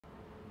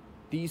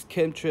These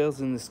chemtrails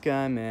in the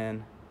sky,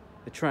 man,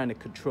 they're trying to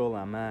control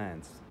our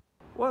minds.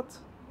 What?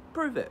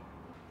 Prove it.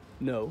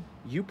 No,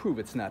 you prove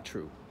it's not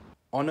true.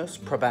 Onus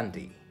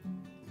probandi.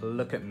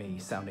 Look at me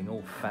sounding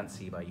all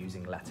fancy by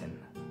using Latin.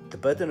 The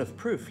burden of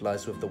proof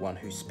lies with the one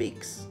who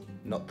speaks,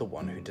 not the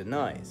one who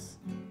denies.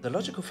 The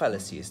logical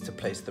fallacy is to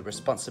place the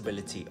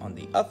responsibility on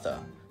the other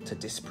to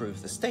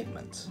disprove the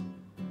statement,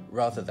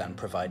 rather than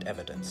provide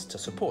evidence to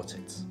support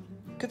it.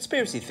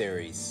 Conspiracy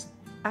theories.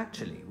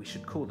 Actually, we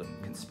should call them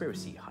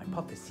conspiracy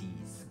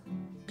hypotheses.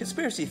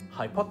 Conspiracy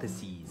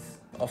hypotheses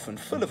are often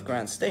full of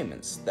grand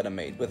statements that are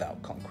made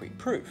without concrete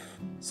proof,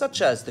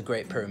 such as the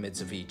Great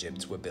Pyramids of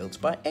Egypt were built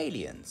by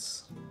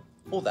aliens,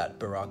 or that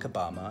Barack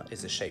Obama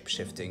is a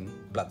shape-shifting,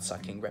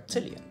 blood-sucking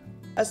reptilian.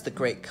 As the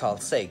great Carl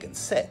Sagan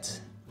said,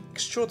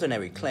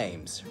 extraordinary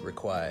claims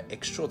require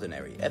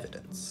extraordinary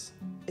evidence.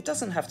 It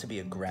doesn't have to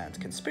be a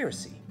grand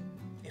conspiracy.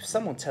 If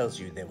someone tells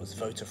you there was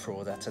voter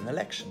fraud at an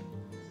election,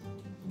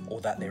 or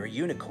that there are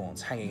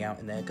unicorns hanging out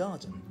in their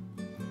garden,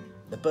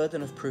 the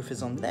burden of proof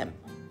is on them,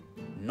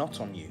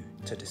 not on you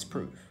to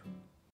disprove.